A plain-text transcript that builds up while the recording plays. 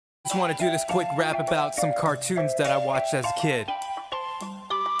Just want to do this quick rap about some cartoons that I watched as a kid.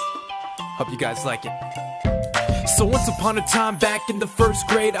 Hope you guys like it. So once upon a time back in the first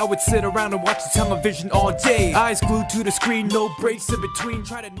grade, I would sit around and watch the television all day. Eyes glued to the screen, no breaks in between,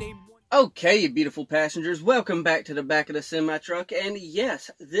 try to name one. Okay, you beautiful passengers, welcome back to the back of the semi-truck, and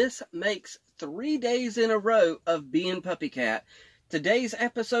yes, this makes 3 days in a row of being Puppycat. Today's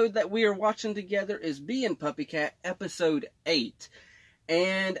episode that we are watching together is Being Puppycat, episode 8.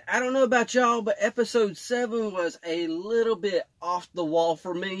 And I don't know about y'all, but episode 7 was a little bit off the wall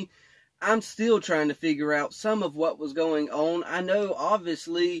for me. I'm still trying to figure out some of what was going on. I know,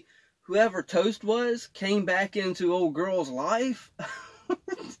 obviously, whoever Toast was came back into old girl's life.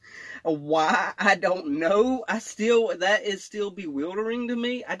 Why? I don't know. That is still bewildering to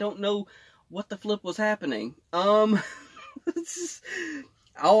me. I don't know what the flip was happening. All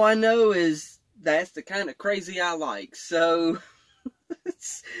I know is that's the kind of crazy I like. So,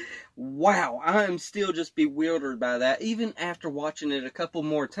 wow, I'm still just bewildered by that. Even after watching it a couple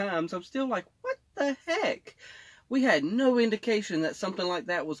more times, I'm still like, what the heck? We had no indication that something like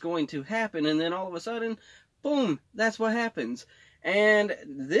that was going to happen, and then all of a sudden, boom, that's what happens. And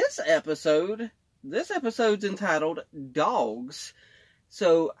this episode's entitled Dogs.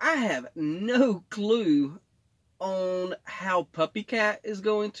 So I have no clue on how Puppycat is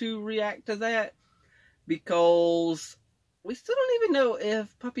going to react to that, because we still don't even know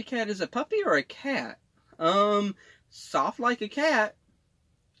if Puppycat is a puppy or a cat. Soft like a cat,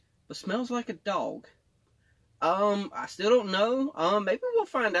 but smells like a dog. I still don't know. Maybe we'll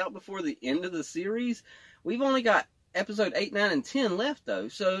find out before the end of the series. We've only got episode 8, 9, and 10 left, though,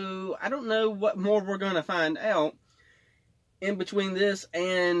 so I don't know what more we're going to find out in between this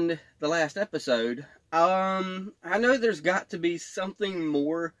and the last episode. I know there's got to be something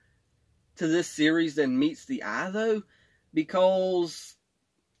more to this series than meets the eye, though, because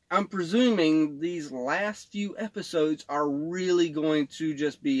I'm presuming these last few episodes are really going to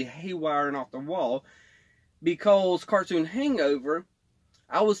just be haywire and off the wall, because Cartoon Hangover,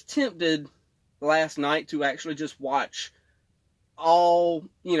 I was tempted last night to actually just watch all,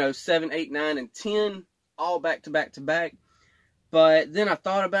 7, 8, 9, and 10, all back to back to back. But then I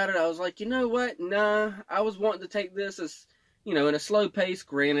thought about it. I was like, you know what? Nah, I was wanting to take this as, in a slow pace.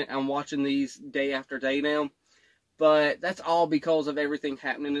 Granted, I'm watching these day after day now. But that's all because of everything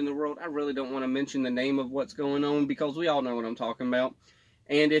happening in the world. I really don't want to mention the name of what's going on, because we all know what I'm talking about.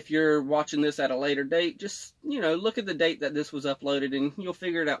 And if you're watching this at a later date, just, look at the date that this was uploaded and you'll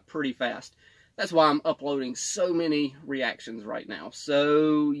figure it out pretty fast. That's why I'm uploading so many reactions right now.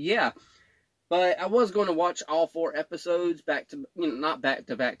 So, yeah. But I was going to watch all 4 episodes back to, not back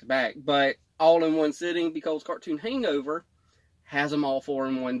to back to back, but all in one sitting, because Cartoon Hangover has them all 4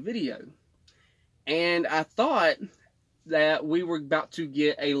 in one video. And I thought that we were about to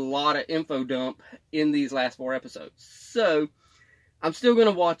get a lot of info dump in these last 4 episodes. So, I'm still going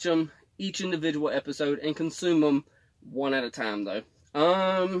to watch them, each individual episode, and consume them one at a time,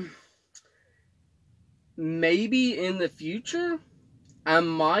 though. Maybe in the future, I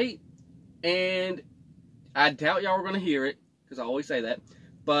might, and I doubt y'all are going to hear it, because I always say that,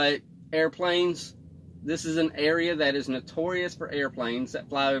 but airplanes, this is an area that is notorious for airplanes that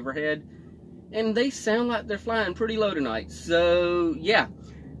fly overhead, and they sound like they're flying pretty low tonight. So, yeah.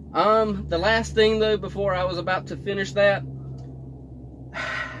 The last thing, though, before I was about to finish that,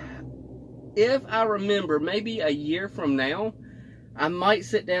 if I remember, maybe a year from now, I might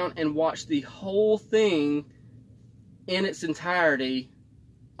sit down and watch the whole thing in its entirety,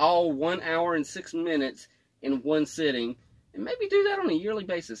 all 1 hour and 6 minutes in one sitting, and maybe do that on a yearly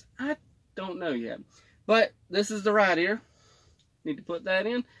basis. I don't know yet. But this is the right ear. Need to put that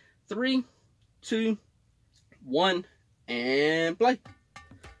in. 3, 2, 1, and play.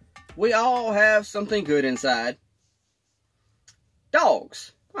 We all have something good inside.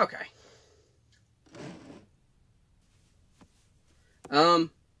 Dogs. Okay.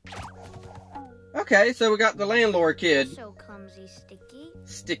 Okay, so we got the landlord kid. So clumsy, Sticky.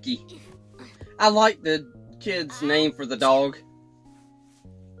 Sticky. I like the kid's name for the dog.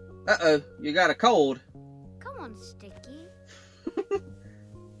 Uh-oh, you got a cold. Come on, Sticky.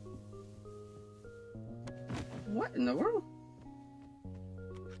 What in the world?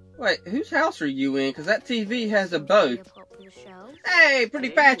 Wait, whose house are you in? Because that TV has a bow. Hey, Pretty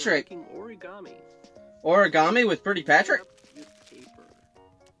Patrick! Origami. Origami with Pretty Patrick? Paper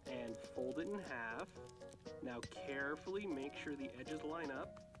and fold it in half. Now carefully make sure the edges line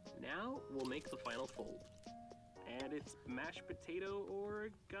up. Now we'll make the final fold. And it's mashed potato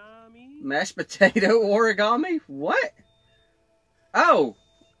origami. Mashed potato origami? What? Oh!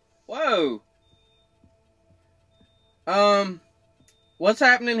 Whoa! what's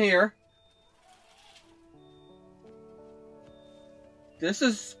happening here? This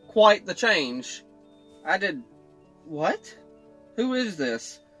is quite the change. What? Who is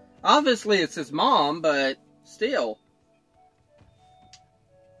this? Obviously it's his mom, but still.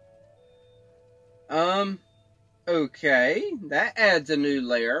 Okay, that adds a new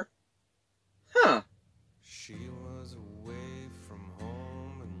layer. Huh.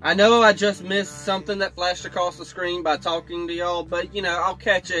 I know I just missed something that flashed across the screen by talking to y'all, but you know, I'll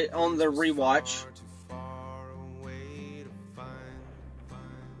catch it on the rewatch.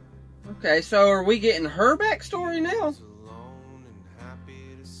 Okay, so are we getting her backstory now?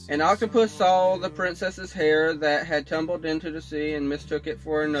 An octopus saw the princess's hair that had tumbled into the sea and mistook it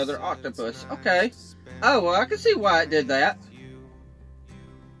for another octopus. Okay. Oh, well, I can see why it did that.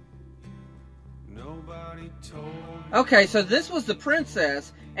 Okay, so this was the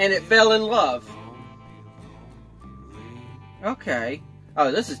princess, and it fell in love. Okay.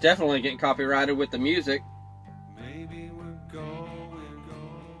 Oh, this is definitely getting copyrighted with the music.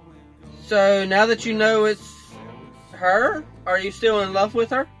 So, now that you know it's her, are you still in love with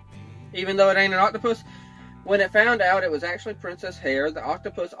her? Even though it ain't an octopus? When it found out it was actually Princess Hair, the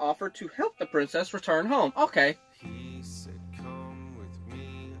octopus offered to help the princess return home. Okay.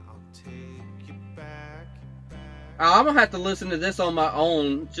 I'm going to have to listen to this on my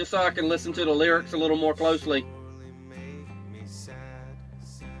own, just so I can listen to the lyrics a little more closely.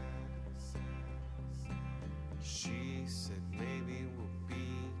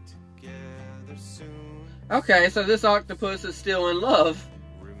 Okay, so this octopus is still in love.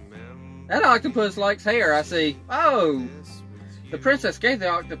 That octopus likes hair, I see. Oh! The princess gave the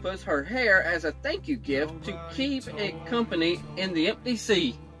octopus her hair as a thank you gift to keep it company in the empty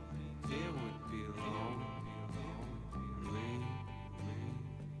sea.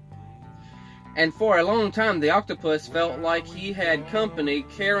 And for a long time, the octopus felt like he had company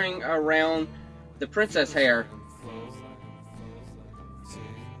carrying around the princess hair.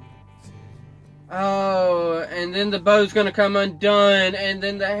 Oh, and then the bow's gonna come undone, and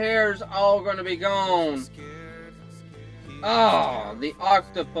then the hair's all gonna be gone. Oh, the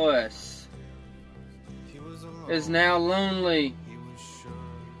octopus is now lonely.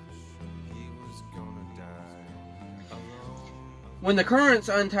 When the currents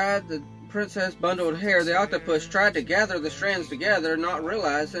untied the princess' bundled hair, the octopus tried to gather the strands together, not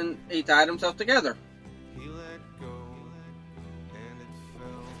realizing he tied himself together.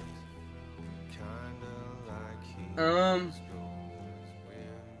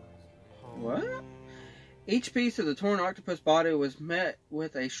 What? Each piece of the torn octopus body was met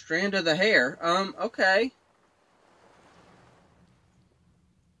with a strand of the hair. Okay.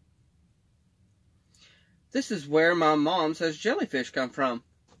 This is where my mom says jellyfish come from.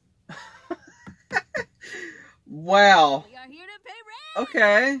 Wow. We are here to pay rent.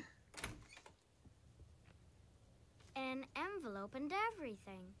 Okay. An envelope and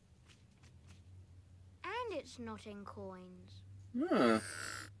everything. And it's not in coins. Huh.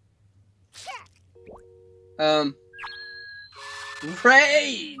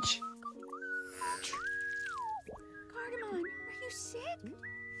 Rage! Cardamom, are you sick?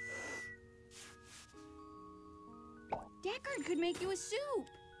 Deckard could make you a soup.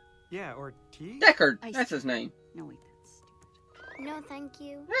 Yeah, or tea? Deckard, that's his name. No, wait, that's stupid. No, thank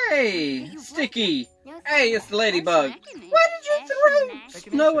you. Hey, you Sticky. No, thank Hey, you. it's the ladybug. That's smacking it. Why did you That's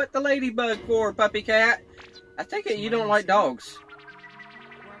throw Snow at the ladybug for, Puppycat? I take it you don't like dogs.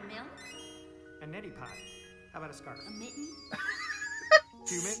 Warm milk, A neti pot. How about a scarf? a mitten.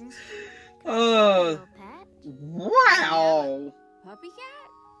 2 mittens? Oh, Little pet. wow. Puppycat?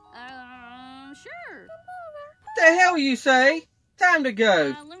 Sure. What the hell you say? Time to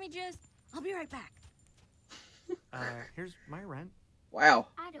go. Let me just... I'll be right back. Here's my rent. Wow.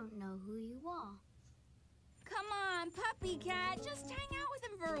 I don't know who you are. Come on, Puppycat. Just hang out with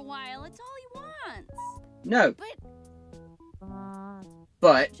him for a while. It's all he wants. No, But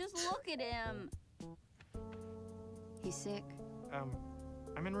but... just look at him. He's sick.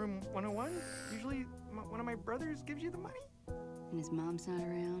 I'm in room 101. Usually, one of my brothers gives you the money. And his mom's not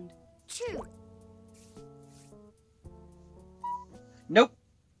around. Chew. Nope.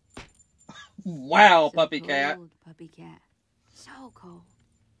 Wow, So Puppycat. cold, Puppycat. So cold.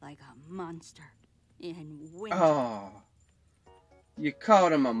 Like a monster. In winter. Oh. You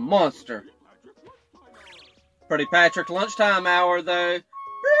called him a monster. Pretty Patrick lunchtime hour, though.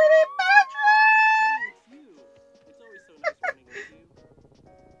 Pretty Patrick! Hey, it's you. It's always so nice running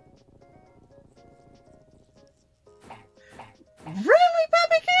with you. Really,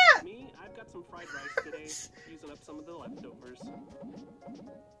 Puppycat? Me, I've got some fried rice today, using up some of the leftovers.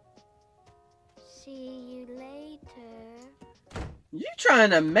 See you later. You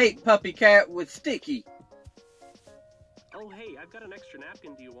trying to mate Puppycat with Sticky? Oh, hey, I've got an extra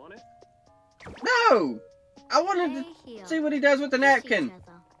napkin. Do you want it? No! I wanted to Here. see what he does with the Kiss each napkin.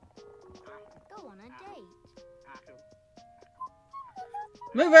 other. Go on a date.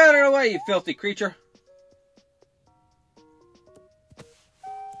 Move out of the way, you filthy creature.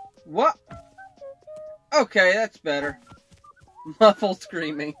 What? Okay, that's better. Muffled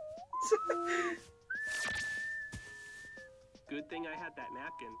screaming. Good thing I had that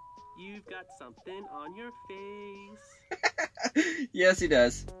napkin. You've got something on your face. Yes, he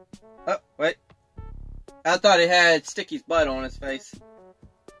does. Oh, wait. I thought he had Sticky's butt on his face.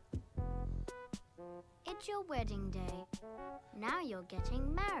 It's your wedding day. Now you're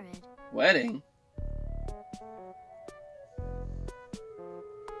getting married. Wedding?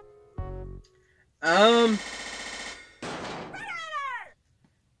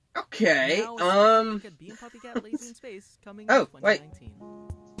 Okay, Now it's time to look at Being Puppycat Lazy in Space coming in Oh, wait. 2019.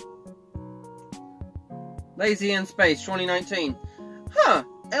 Lazy in Space 2019. Huh,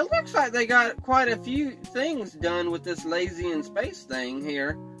 it looks like they got quite a few things done with this Lazy in Space thing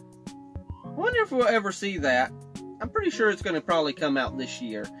here. Wonder if we'll ever see that. I'm pretty sure it's going to probably come out this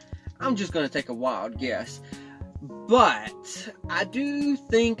year. I'm just going to take a wild guess. But I do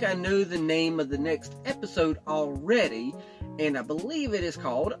think I know the name of the next episode already, and I believe it is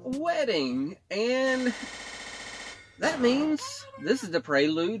called Wedding. And that means this is the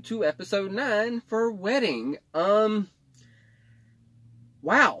prelude to episode 9 for Wedding.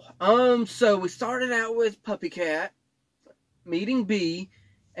 Wow. So we started out with Puppycat meeting Bee,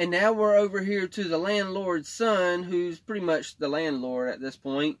 and now we're over here to the landlord's son, who's pretty much the landlord at this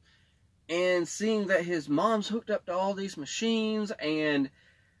point, and seeing that his mom's hooked up to all these machines, and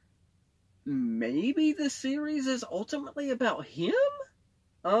maybe the series is ultimately about him?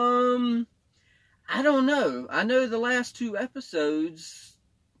 I don't know. I know the last 2 episodes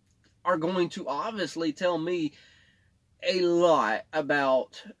are going to obviously tell me a lot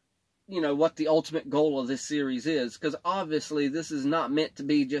about, you know, what the ultimate goal of this series is, because obviously this is not meant to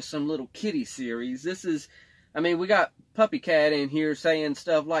be just some little kiddie series. This is, I mean, we got Puppycat in here saying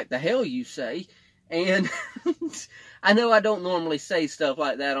stuff like, the hell you say, and I know I don't normally say stuff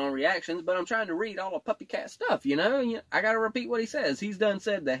like that on reactions, but I'm trying to read all of Puppycat stuff, you know? I gotta repeat what he says. He's done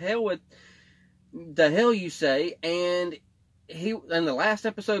said, the hell you say, and in the last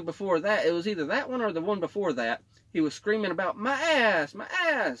episode before that, it was either that one or the one before that, he was screaming about, my ass, my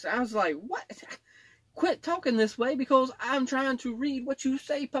ass. I was like, what? Quit talking this way, because I'm trying to read what you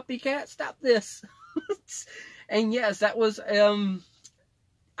say, Puppycat. Stop this. And yes, that was,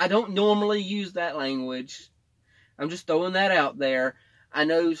 I don't normally use that language. I'm just throwing that out there. I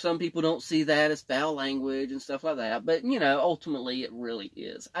know some people don't see that as foul language and stuff like that, but, you know, ultimately it really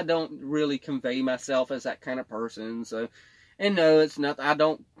is. I don't really convey myself as that kind of person, so, and no, it's not, I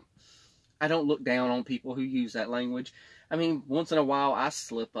don't look down on people who use that language. I mean, once in a while I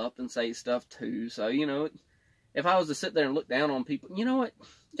slip up and say stuff too, so, you know, if I was to sit there and look down on people, you know what,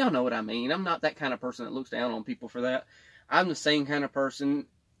 y'all know what I mean. I'm not that kind of person that looks down on people for that. I'm the same kind of person.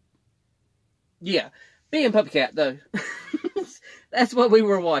 Yeah, being Puppycat, though. That's what we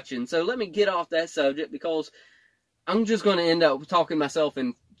were watching. So let me get off that subject, because I'm just going to end up talking myself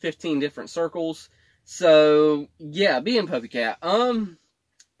in 15 different circles. So, yeah, being Puppycat.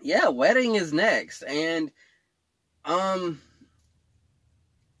 Yeah, Wedding is next. And, I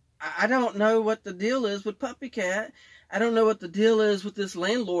don't know what the deal is with Puppycat. I don't know what the deal is with this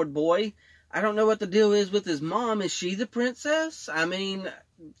landlord boy. I don't know what the deal is with his mom. Is she the princess? I mean,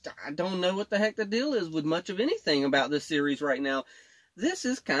 I don't know what the heck the deal is with much of anything about this series right now. This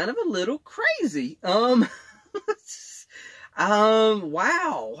is kind of a little crazy. Wow,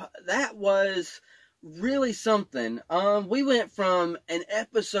 that was really something. We went from an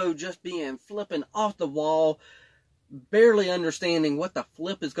episode just being flipping off the wall, barely understanding what the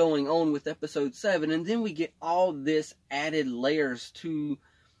flip is going on with episode 7, and then we get all this added layers to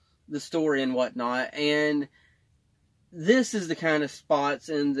the story and whatnot, and this is the kind of spots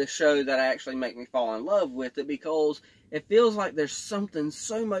in the show that actually make me fall in love with it, because it feels like there's something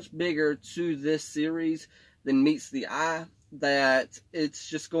so much bigger to this series than meets the eye, that it's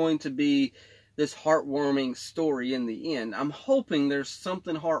just going to be this heartwarming story in the end. I'm hoping there's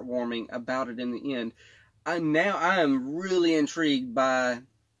something heartwarming about it in the end. I am really intrigued by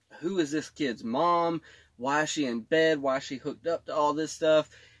who is this kid's mom, why is she in bed, why is she hooked up to all this stuff.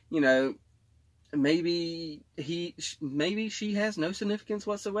 You know, maybe she has no significance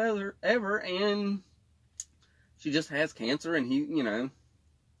whatsoever, and she just has cancer, and he, you know,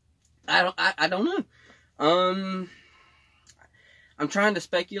 I don't know. I'm trying to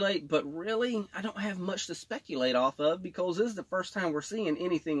speculate, but really, I don't have much to speculate off of because this is the first time we're seeing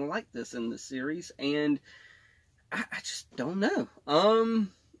anything like this in this series, and I just don't know.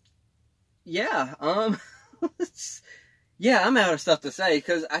 Yeah, yeah, I'm out of stuff to say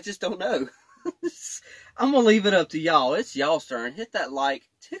because I just don't know. I'm gonna leave it up to y'all. It's y'all's turn. Hit that like,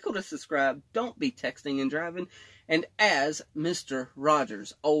 tickle to subscribe, don't be texting and driving, and as Mr.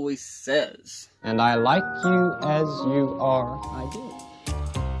 Rogers always says, And I like you as you are, I do.